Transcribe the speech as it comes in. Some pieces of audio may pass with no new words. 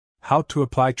How to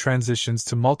apply transitions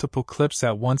to multiple clips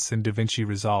at once in Davinci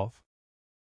Resolve.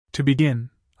 To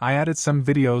begin, I added some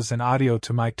videos and audio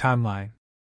to my timeline.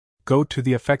 Go to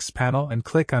the Effects panel and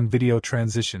click on Video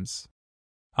Transitions.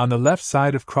 On the left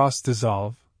side of Cross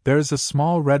Dissolve, there is a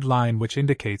small red line which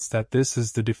indicates that this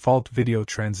is the default video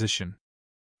transition.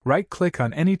 Right-click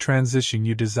on any transition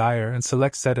you desire and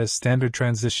select Set as Standard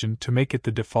Transition to make it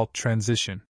the default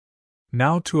transition.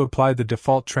 Now to apply the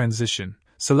default transition,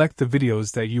 select the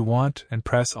videos that you want and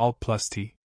press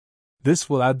Alt+T. This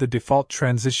will add the default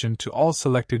transition to all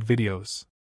selected videos.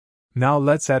 Now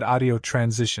let's add audio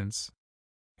transitions.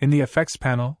 In the Effects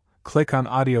panel, click on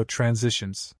Audio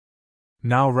Transitions.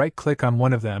 Now right-click on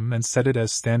one of them and set it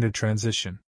as Standard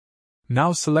Transition.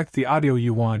 Now select the audio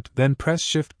you want, then press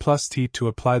Shift+T to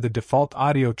apply the default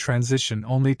audio transition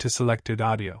only to selected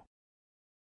audio.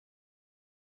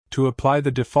 To apply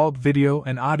the default video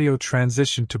and audio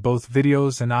transition to both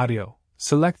videos and audio,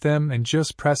 select them and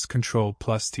just press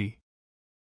Ctrl+T.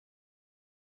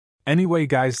 Anyway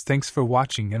guys, thanks for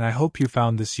watching and I hope you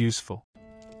found this useful.